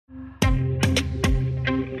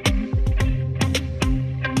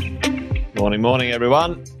Morning,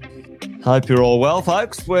 everyone. Hope you're all well,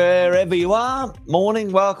 folks, wherever you are.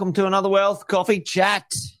 Morning, welcome to another Wealth Coffee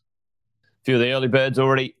Chat. A few of the early birds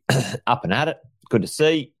already up and at it. Good to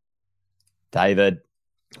see. David,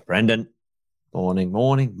 Brendan,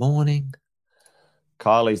 morning.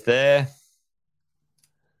 Kylie's there.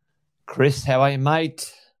 Chris, how are you,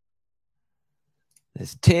 mate?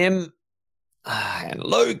 There's Tim and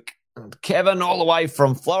Luke and Kevin all the way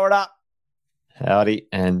from Florida. Howdy.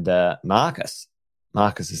 And Marcus.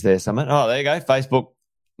 Marcus is there somewhere. Oh, there you go. Facebook.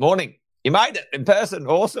 Morning. You made it in person.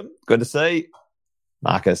 Awesome. Good to see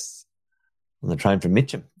Marcus on the train from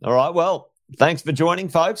Mitcham. All right. Well, thanks for joining,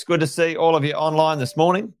 folks. Good to see all of you online this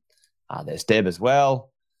morning. There's Deb as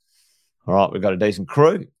well. All right. We've got a decent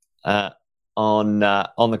crew on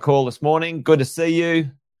the call this morning. Good to see you.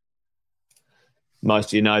 Most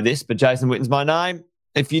of you know this, but Jason Witten's my name.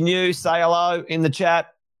 If you're new, say hello in the chat.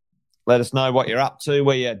 Let us know what you're up to,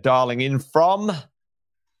 where you're dialing in from.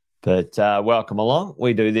 But welcome along.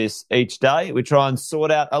 We do this each day. We try and sort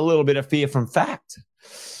out a little bit of fear from fact.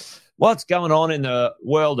 What's going on in the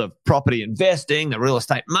world of property investing, the real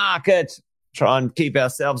estate market? Try and keep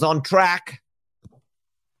ourselves on track.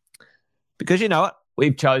 Because you know what?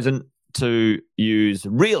 We've chosen to use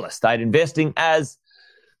real estate investing as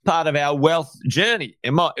part of our wealth journey.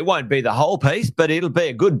 It won't be the whole piece, but it'll be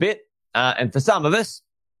a good bit. And for some of us,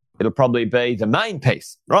 it'll probably be the main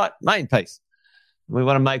piece, right? Main piece. We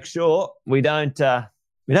want to make sure we don't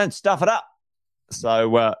stuff it up.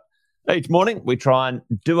 So each morning we try and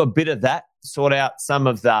do a bit of that, sort out some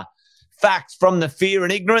of the facts from the fear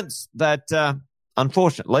and ignorance that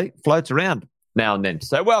unfortunately floats around now and then.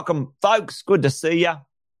 So welcome, folks. Good to see you.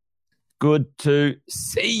 Good to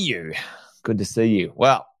see you.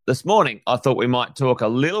 Well, this morning I thought we might talk a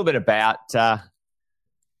little bit about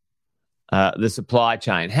the supply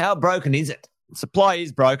chain. How broken is it? Supply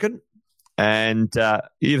is broken, and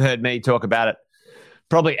you've heard me talk about it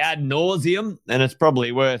probably ad nauseum, and it's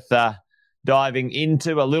probably worth diving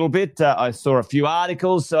into a little bit. I saw a few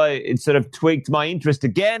articles, so it sort of tweaked my interest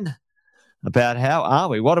again about how are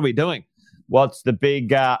we? What are we doing? What's the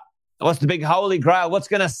big holy grail? What's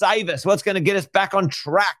going to save us? What's going to get us back on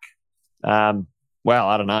track? Well,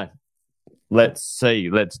 I don't know. Let's see.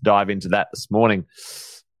 Let's dive into that this morning.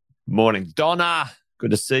 Morning, Donna.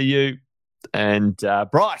 Good to see you. And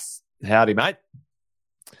Bryce. Howdy, mate.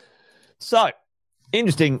 So,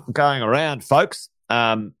 interesting going around, folks,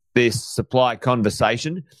 this supply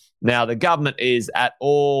conversation. Now, the government is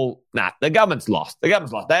the government's lost. The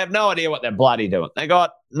government's lost. They have no idea what they're bloody doing. They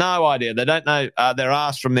got no idea. They don't know their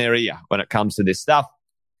ass from their ear when it comes to this stuff.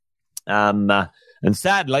 And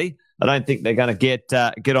sadly, I don't think they're going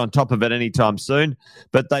to get on top of it anytime soon.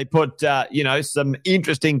 But they put, some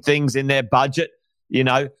interesting things in their budget.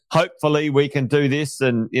 Hopefully we can do this.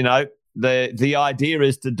 And, the idea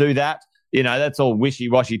is to do that. That's all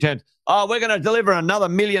wishy-washy terms. Oh, we're going to deliver another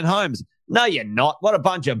 1 million homes. No, you're not. What a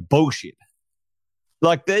bunch of bullshit.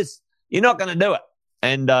 Like this, you're not going to do it.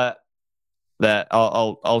 And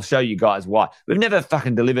I'll show you guys why. We've never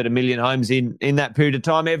fucking delivered 1 million homes in that period of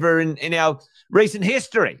time ever in our recent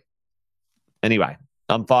history. Anyway,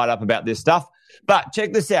 I'm fired up about this stuff. But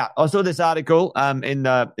check this out. I saw this article in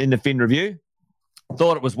the Fin Review.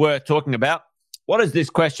 Thought it was worth talking about. What is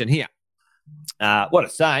this question here? What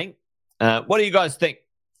it's saying. What do you guys think?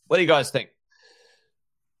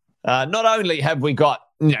 Not only have we got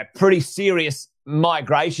pretty serious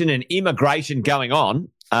migration and immigration going on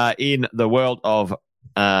in the world of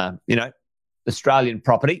Australian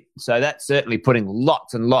property, so that's certainly putting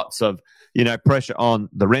lots and lots of pressure on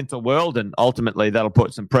the rental world, and ultimately that'll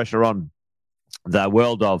put some pressure on the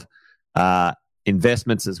world of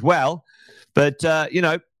investments as well. But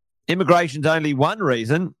immigration's only one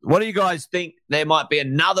reason. What do you guys think? There might be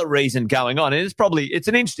another reason going on, and it's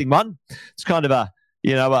an interesting one. It's kind of a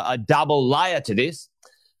double layer to this.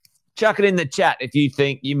 Chuck it in the chat if you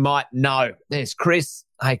think you might know. There's Chris.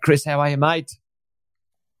 Hey, Chris, how are you, mate?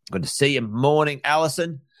 Good to see you. Morning,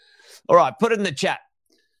 Alison. All right, put it in the chat.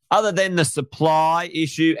 Other than the supply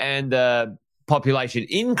issue and the population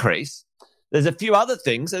increase, there's a few other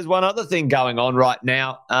things. There's one other thing going on right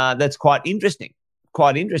now that's quite interesting.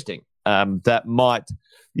 That might,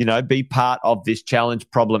 be part of this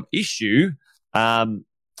challenge, problem, issue as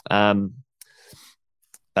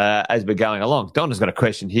we're going along. Donna's got a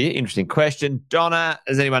question here. Interesting question. Donna,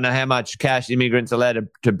 does anyone know how much cash immigrants are allowed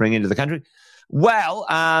to bring into the country? Well,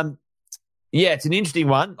 it's an interesting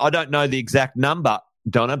one. I don't know the exact number,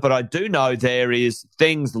 Donna, but I do know there is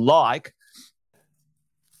things like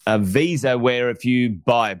a visa where if you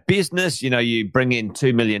buy a business, you bring in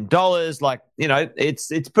 $2 million.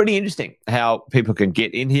 It's pretty interesting how people can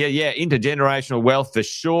get in here. Yeah, intergenerational wealth for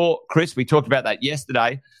sure. Chris, we talked about that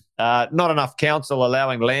yesterday. Not enough council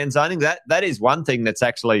allowing land zoning. That is one thing that's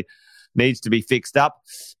actually needs to be fixed up.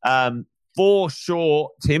 For sure,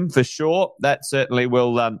 Tim, for sure. That certainly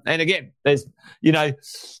will. And again, there's,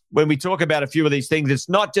 when we talk about a few of these things, it's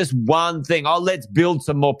not just one thing. Oh, let's build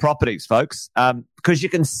some more properties, folks. Because you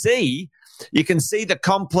can see the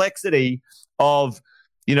complexity of,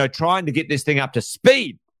 trying to get this thing up to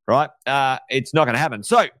speed, right? It's not going to happen.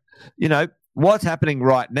 So, what's happening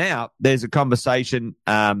right now, there's a conversation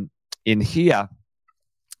in here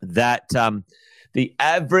that the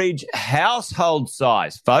average household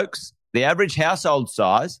size, folks, the average household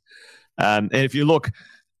size, and if you look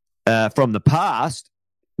from the past,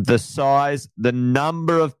 the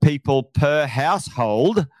number of people per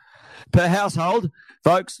household,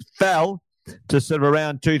 folks, fell to sort of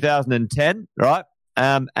around 2010, right?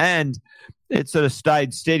 And it sort of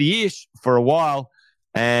stayed steady-ish for a while.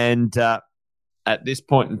 And at this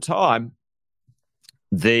point in time,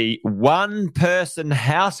 the one-person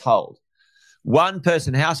household, and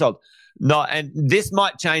this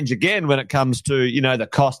might change again when it comes to, the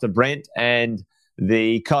cost of rent and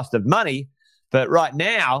the cost of money. But right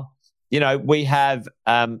now, we have,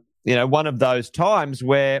 one of those times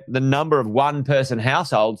where the number of one-person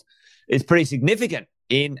households is pretty significant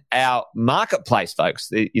in our marketplace,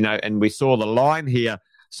 folks. And we saw the line here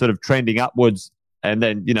sort of trending upwards, and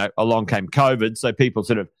then, along came COVID. So people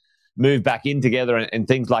sort of moved back in together and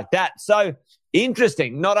things like that. So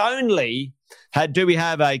interesting. Not only do we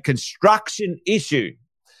have a construction issue,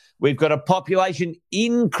 we've got a population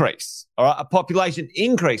increase. All right, a population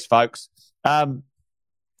increase, folks. The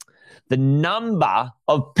number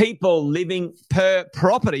of people living per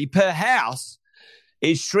property, per house,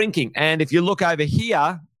 is shrinking. And if you look over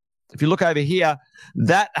here,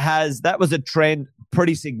 that was a trend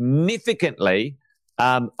pretty significantly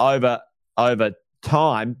over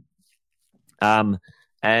time.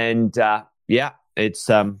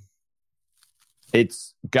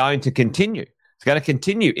 It's going to continue. It's going to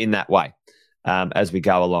continue in that way as we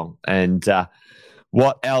go along. And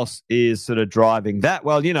what else is sort of driving that?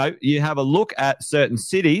 Well, you have a look at certain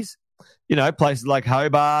cities, places like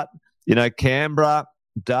Hobart, Canberra,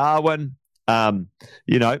 Darwin,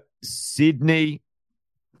 Sydney,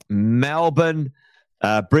 Melbourne,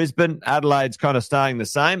 Brisbane. Adelaide's kind of staying the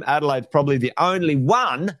same. Adelaide's probably the only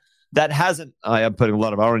one that hasn't. I am putting a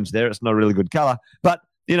lot of orange there. It's not a really good color. But,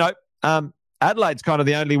 Adelaide's kind of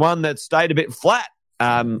the only one that stayed a bit flat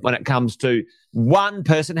when it comes to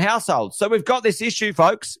one-person households. So we've got this issue,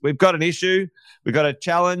 folks. We've got an issue. We've got a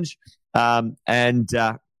challenge. And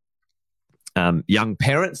young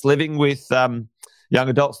parents living with young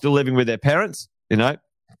adults still living with their parents,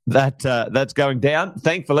 that's going down,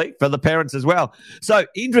 thankfully, for the parents as well. So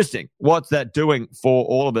interesting. What's that doing for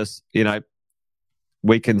all of us?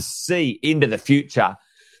 We can see into the future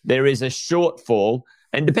there is a shortfall.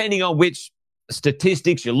 And depending on which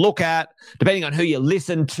statistics you look at, depending on who you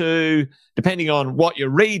listen to, depending on what you're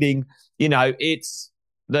reading,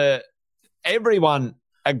 everyone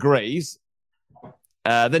agrees.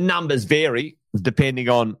 The numbers vary depending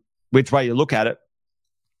on which way you look at it.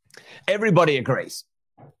 Everybody agrees,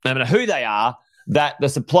 no matter who they are, that the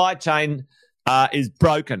supply chain is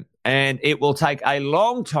broken, and it will take a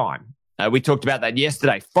long time. We talked about that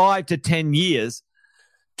yesterday, 5 to 10 years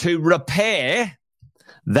to repair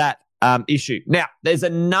that issue. Now, there's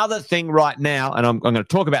another thing right now, and I'm going to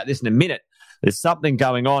talk about this in a minute. There's something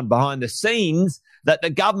going on behind the scenes that the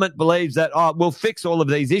government believes that, we'll fix all of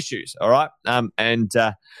these issues, all right?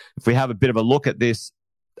 If we have a bit of a look at this,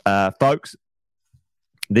 folks,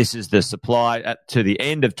 this is the supply to the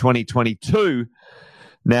end of 2022.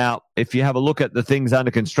 Now, if you have a look at the things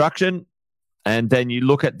under construction, and then you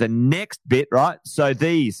look at the next bit, right? So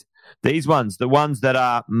these ones, the ones that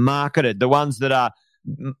are marketed, the ones that are,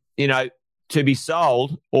 to be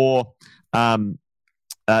sold, or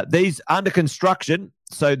these under construction.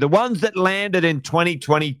 So the ones that landed in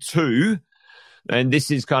 2022, and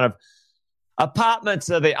this is kind of,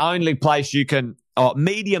 apartments are the only place you can,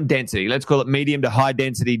 medium density, let's call it medium to high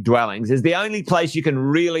density dwellings, is the only place you can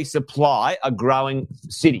really supply a growing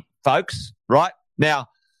city, folks, right? Now,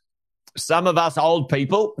 some of us old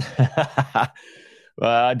people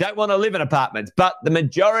don't want to live in apartments, but the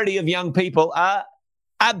majority of young people are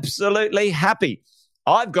absolutely happy.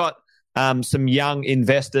 I've got some young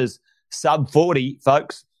investors, sub 40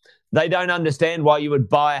 folks. They don't understand why you would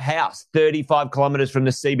buy a house 35 kilometers from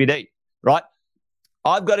the CBD, right?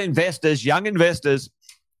 I've got investors, young investors,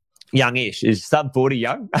 Youngish. Is sub 40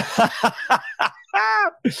 young?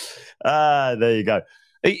 There you go.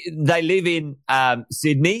 They live in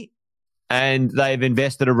Sydney, and they've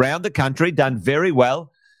invested around the country, done very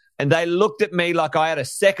well. And they looked at me like I had a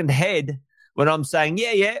second head when I'm saying,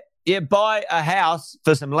 yeah, buy a house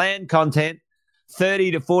for some land content,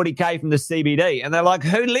 30 to 40K from the CBD. And they're like,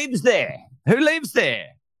 who lives there? Who lives there?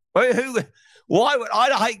 Why would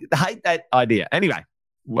I hate that idea? Anyway,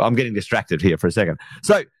 well, I'm getting distracted here for a second.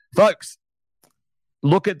 So, folks,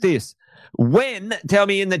 look at this. Tell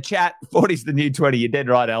me in the chat, 40's the new 20. You're dead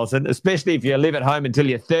right, Alison, especially if you live at home until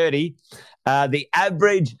you're 30. The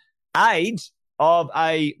average age of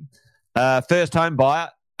a first home buyer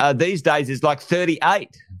these days is like 38,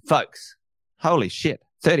 folks. Holy shit,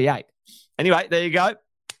 38. Anyway, there you go.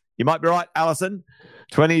 You might be right, Alison.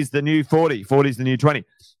 20's the new 40. 40's the new 20.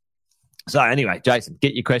 So anyway, Jason,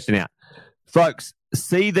 get your question out. Folks,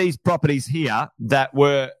 see these properties here that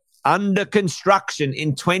were under construction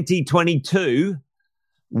in 2022.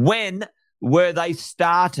 When were they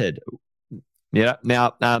started? Yeah.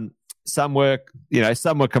 Now, some were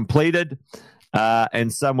completed,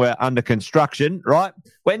 and some were under construction. Right?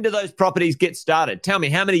 When do those properties get started? Tell me,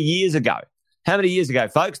 how many years ago? How many years ago,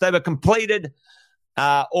 folks? They were completed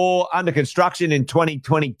or under construction in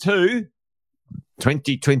 2022.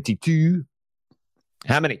 2022.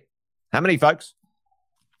 How many? How many, folks?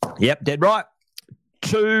 Yep, dead right.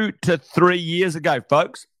 2 to 3 years ago,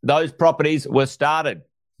 folks, those properties were started.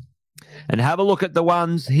 And have a look at the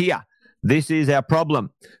ones here. This is our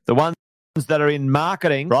problem. The ones that are in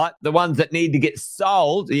marketing, right? The ones that need to get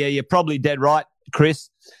sold. Yeah, you're probably dead right,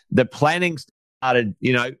 Chris. The planning started,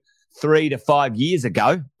 3 to 5 years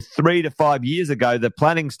ago. 3 to 5 years ago, the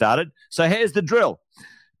planning started. So here's the drill.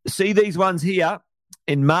 See these ones here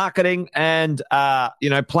in marketing and,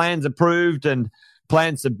 plans approved and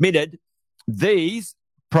plans submitted. These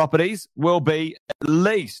properties will be at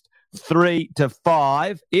least 3 to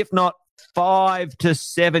 5, if not 5 to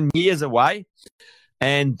 7 years away.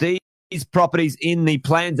 And these properties in the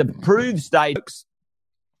plans approved stage,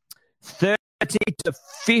 30 to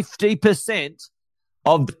 50%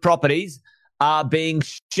 of the properties are being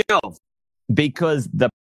shelved because the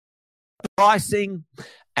pricing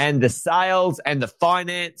and the sales and the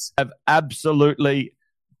finance have absolutely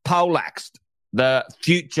poleaxed the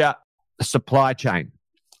future supply chain.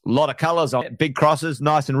 A lot of colours on it, big crosses,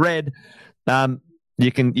 nice and red.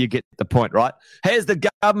 You get the point, right? Here's the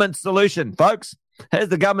government solution, folks. Here's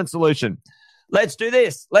the government solution. Let's do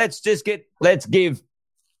this. Let's give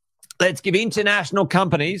international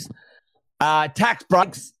companies tax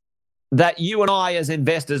breaks that you and I as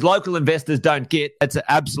investors, local investors, don't get. It's an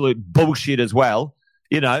absolute bullshit as well.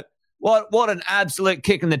 What an absolute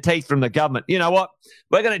kick in the teeth from the government. You know what?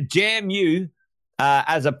 We're going to jam you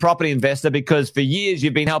as a property investor because for years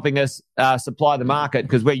you've been helping us supply the market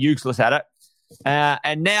because we're useless at it.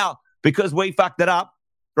 And now, because we fucked it up,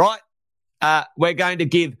 right, we're going to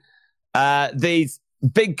give these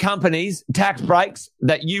big companies tax breaks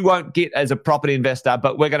that you won't get as a property investor,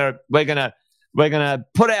 but we're gonna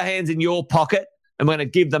put our hands in your pocket and we're going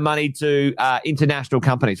to give the money to international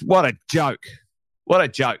companies. What a joke. What a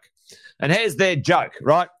joke. And here's their joke,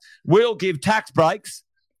 right? We'll give tax breaks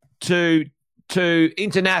to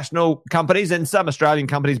international companies and some Australian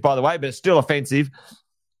companies, by the way, but it's still offensive,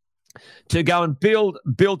 to go and build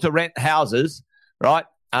to rent houses, right?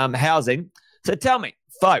 Housing. So tell me,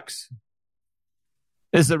 folks,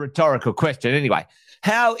 this is a rhetorical question anyway.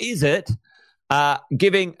 How is it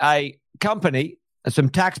giving a company some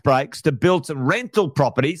tax breaks to build some rental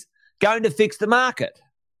properties going to fix the market?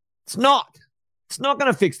 It's not. It's not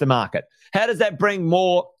going to fix the market. How does that bring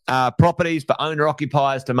more properties for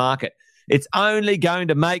owner-occupiers to market? It's only going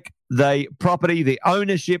to make the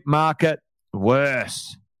ownership market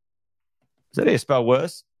worse. Is that how you spell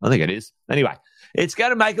worse? I think it is. Anyway, it's going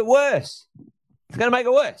to make it worse. It's going to make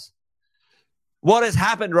it worse. What has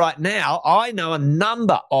happened right now, I know a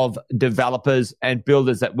number of developers and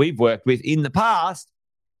builders that we've worked with in the past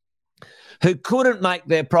who couldn't make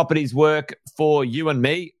their properties work for you and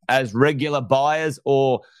me as regular buyers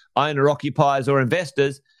or owner-occupiers or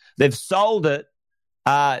investors. They've sold it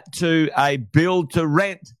to a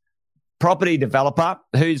build-to-rent property developer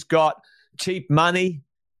who's got cheap money,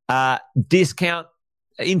 discount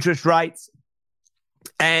interest rates,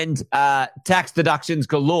 and tax deductions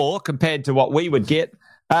galore compared to what we would get.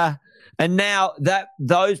 And now that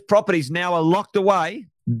those properties now are locked away,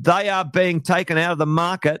 they are being taken out of the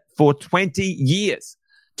market for 20 years.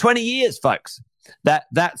 20 years, folks.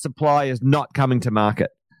 That supply is not coming to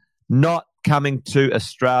market, not coming to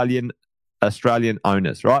Australian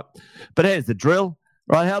owners, right? But here's the drill,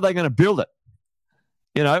 right? How are they going to build it?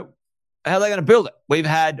 how are they going to build it? We've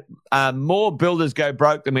had more builders go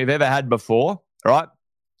broke than we've ever had before, right?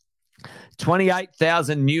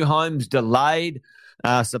 28,000 new homes delayed,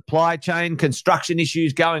 supply chain, construction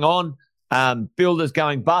issues going on, builders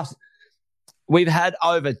going bust. We've had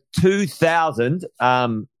over 2,000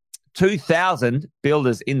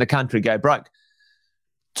 builders in the country go broke.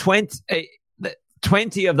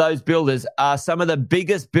 20 of those builders are some of the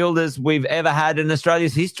biggest builders we've ever had in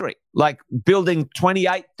Australia's history, like building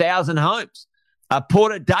 28,000 homes.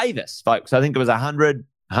 Porter Davis, folks, I think it was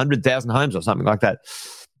 100,000 homes or something like that.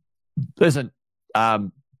 Listen,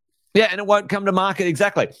 and it won't come to market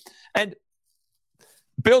exactly. And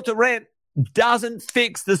build to rent doesn't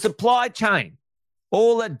fix the supply chain.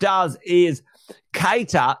 All it does is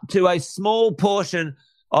cater to a small portion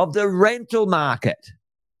of the rental market.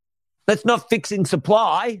 That's not fixing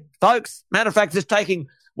supply, folks. Matter of fact, it's taking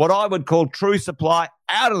what I would call true supply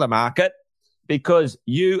out of the market, because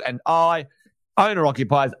you and I,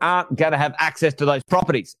 owner-occupiers, aren't going to have access to those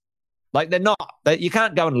properties. Like, they're not. You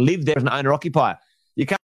can't go and live there as an owner-occupier. You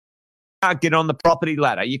can't get on the property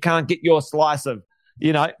ladder. You can't get your slice of,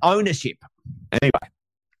 ownership. Anyway,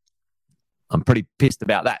 I'm pretty pissed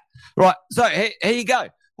about that. Right, so here you go.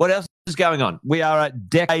 What else is going on? We are at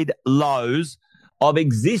decade lows of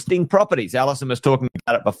existing properties. Alison was talking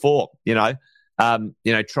about it before,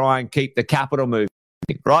 try and keep the capital moving,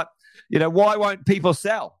 right? Why won't people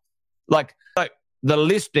sell? Like, so the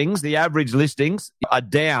listings, the average listings are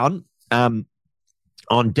down on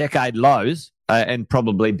decade lows and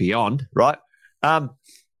probably beyond, right?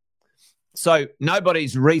 So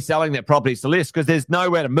nobody's reselling their properties to list because there's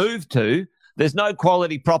nowhere to move to. There's no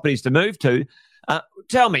quality properties to move to.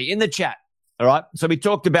 Tell me in the chat, all right? So we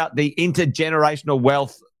talked about the intergenerational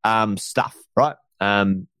wealth stuff, right?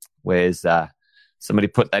 Where's somebody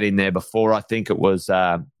put that in there before? I think it was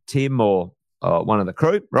Tim or one of the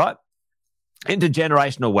crew, right?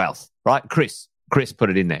 Intergenerational wealth, right? Chris put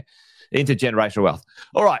it in there. Intergenerational wealth.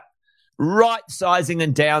 All right. Right sizing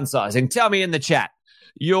and downsizing. Tell me in the chat.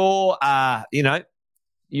 You're a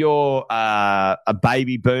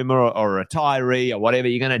baby boomer or a retiree or whatever.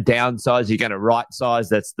 You're going to downsize. You're going to right size.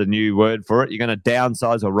 That's the new word for it. You're going to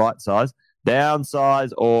downsize or right size.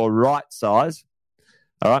 Downsize or right size.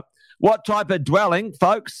 All right. What type of dwelling,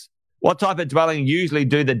 folks? What type of dwelling usually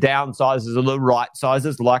do the downsizers or the right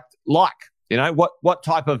sizes like? What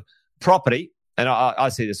type of property? And I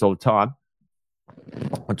see this all the time.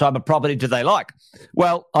 What type of property do they like?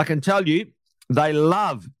 Well, I can tell you they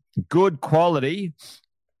love good quality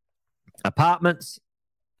apartments,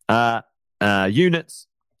 units,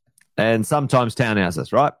 and sometimes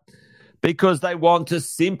townhouses, right? Because they want to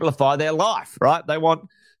simplify their life, right? They want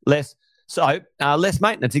less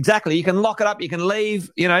maintenance. Exactly. You can lock it up, you can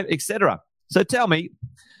leave, etc. So tell me,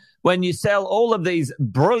 when you sell all of these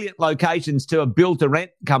brilliant locations to a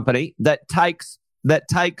build-to-rent company that takes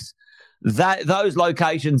those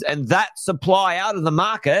locations and that supply out of the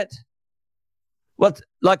market,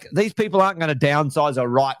 these people aren't going to downsize or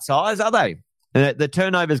right size, are they? The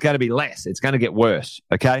turnover is going to be less. It's going to get worse,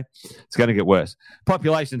 okay? It's going to get worse.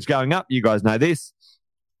 Population's going up. You guys know this.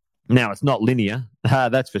 Now, it's not linear,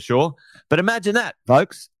 that's for sure. But imagine that,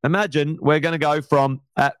 folks. Imagine we're going to go from,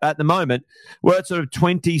 at the moment, we're at sort of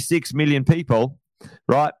 26 million people,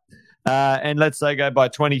 right? And let's say go by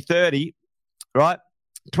 2030, right?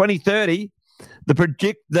 2030,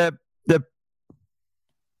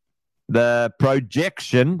 the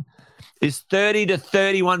projection is 30 to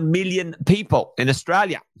 31 million people in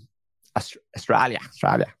Australia.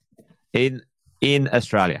 In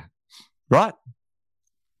Australia, right?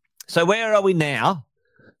 So where are we now,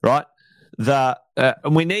 right?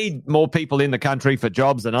 And we need more people in the country for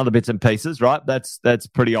jobs and other bits and pieces, right? That's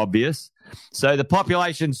pretty obvious. So the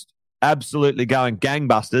population's absolutely going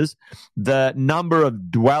gangbusters. The number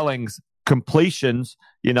of dwellings completions,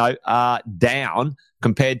 are down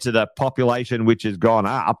compared to the population which has gone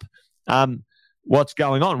up. What's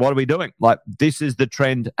going on? What are we doing? This is the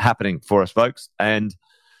trend happening for us, folks. And,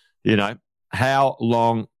 how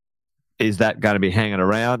long is that going to be hanging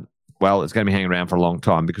around? Well, it's going to be hanging around for a long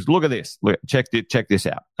time because look at this. Check this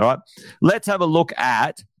out. All right. Let's have a look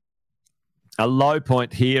at a low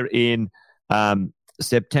point here in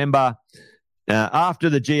September after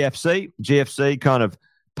the GFC. GFC kind of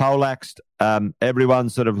poleaxed everyone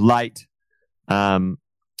sort of late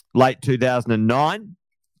 2009.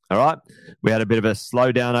 All right. We had a bit of a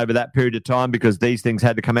slowdown over that period of time because these things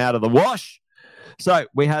had to come out of the wash. So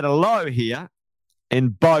we had a low here in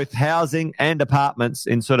both housing and apartments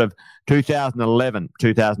in sort of 2011,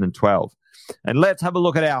 2012. And let's have a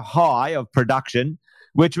look at our high of production,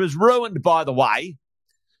 which was ruined, by the way.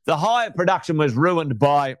 The high of production was ruined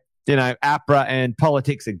by APRA and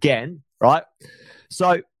politics again, right?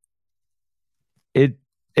 So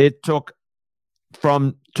it took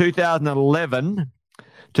from 2011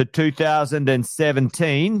 to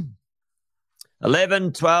 2017,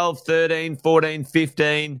 11, 12, 13, 14,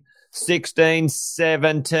 15, 16,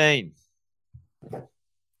 17.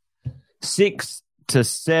 6 to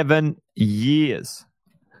 7 years.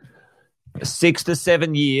 6 to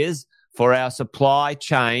 7 years for our supply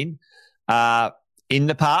chain in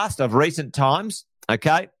the past of recent times,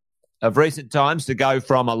 okay? Of recent times to go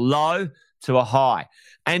from a low to a high.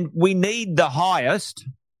 And we need the highest.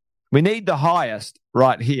 We need the highest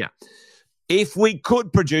right here. If we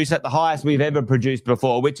could produce at the highest we've ever produced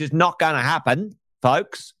before, which is not going to happen,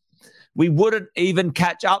 folks, we wouldn't even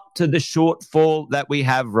catch up to the shortfall that we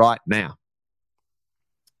have right now.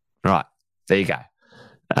 Right, there you go.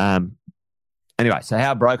 Anyway, so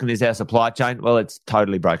how broken is our supply chain? Well, it's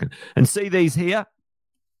totally broken. And see these here?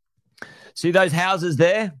 See those houses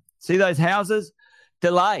there? See those houses?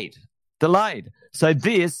 Delayed. So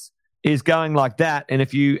this is going like that. And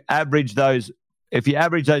if you average those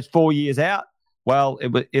 4 years out, well,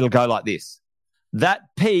 it'll go like this. That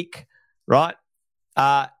peak, right,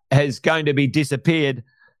 has going to be disappeared.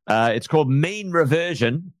 It's called mean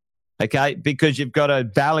reversion, okay, because you've got a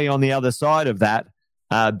valley on the other side of that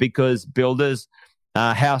because builders,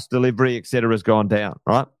 house delivery, et cetera, has gone down,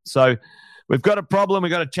 right? So we've got a problem.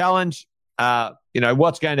 We've got a challenge.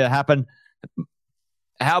 What's going to happen?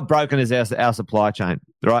 How broken is our supply chain,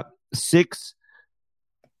 right? 6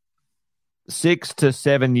 to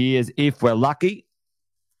 7 years, if we're lucky,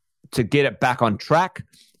 to get it back on track,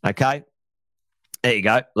 okay? There you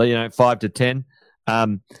go. 5 to 10.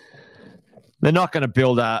 They're not going to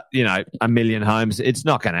build a million homes. It's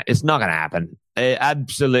not going to happen. They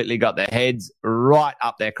absolutely got their heads right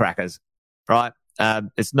up their crackers, right?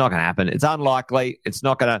 It's not going to happen. It's unlikely. It's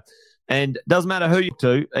not going to, and it doesn't matter who you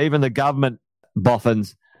to, even the government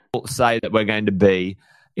boffins will say that we're going to be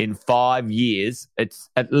in 5 years. It's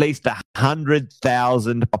at least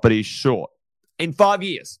 100,000 properties short in 5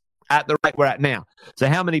 years. At the rate we're at now. So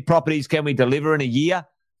how many properties can we deliver in a year?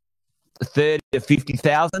 30 to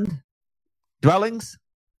 50,000 dwellings.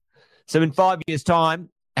 So in 5 years' time,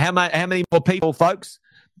 how many more people, folks?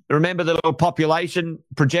 Remember the little population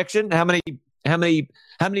projection? How many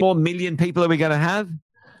more million people are we going to have?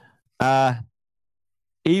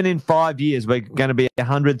 Even in 5 years, we're going to be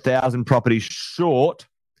 100,000 properties short.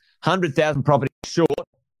 100,000 properties short.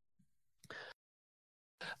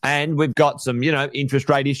 And we've got some, interest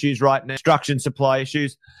rate issues right now, construction supply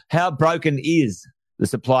issues. How broken is the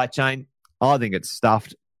supply chain? I think it's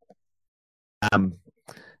stuffed.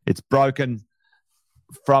 It's broken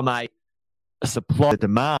from a supply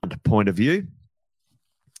demand point of view.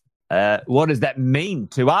 What does that mean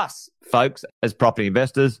to us, folks, as property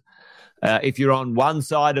investors? If you're on one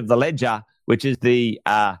side of the ledger, which is the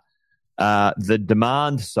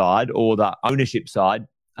demand side or the ownership side,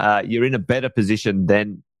 you're in a better position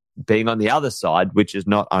than being on the other side, which is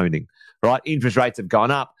not owning, right? Interest rates have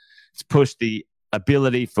gone up. It's pushed the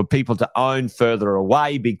ability for people to own further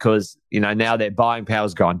away because, now their buying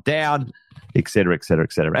power's gone down, et cetera, et cetera,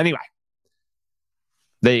 et cetera. Anyway,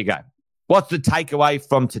 there you go. What's the takeaway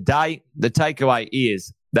from today? The takeaway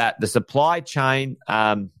is that the supply chain,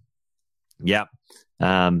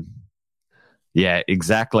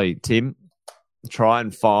 exactly, Tim. Try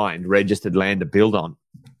and find registered land to build on.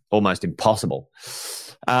 Almost impossible.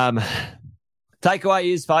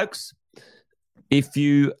 Takeaway is, folks, if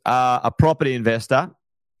you are a property investor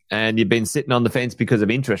and you've been sitting on the fence because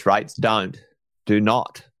of interest rates, do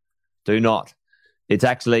not. It's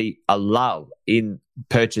actually a lull in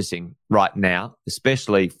purchasing right now,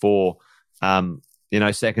 especially for,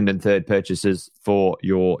 second and third purchases for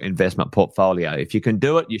your investment portfolio. If you can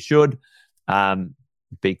do it, you should,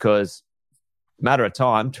 because matter of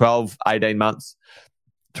time, 12, 18 months,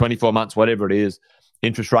 24 months, whatever it is,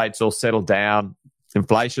 interest rates will settle down,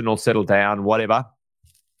 inflation will settle down, whatever.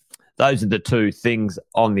 Those are the two things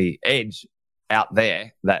on the edge out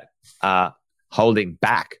there that are holding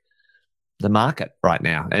back the market right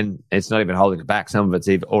now. And it's not even holding it back. Some of it's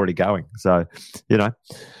even already going. So, there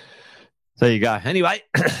you go. Anyway,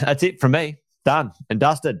 that's it from me. Done and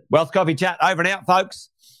dusted. Wealth Coffee Chat over and out, folks.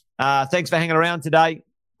 Thanks for hanging around today.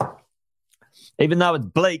 Even though it's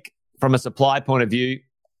bleak from a supply point of view,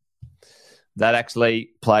 that actually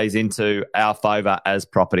plays into our favour as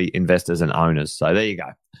property investors and owners. So there you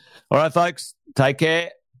go. All right, folks, take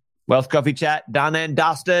care. Wealth Coffee Chat done and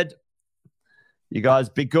dusted. You guys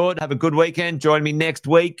be good. Have a good weekend. Join me next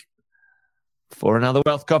week for another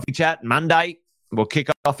Wealth Coffee Chat. Monday, we'll kick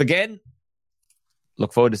off again.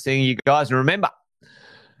 Look forward to seeing you guys. And remember,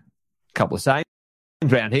 couple of sayings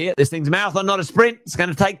around here. This thing's a marathon, not a sprint. It's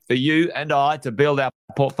going to take for you and I to build our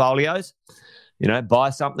portfolios. You know,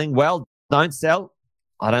 buy something. Well, don't sell.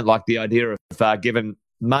 I don't like the idea of giving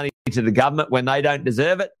money to the government when they don't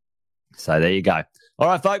deserve it. So there you go. All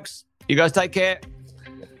right, folks, you guys take care.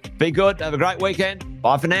 Be good. Have a great weekend.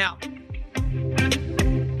 Bye for now.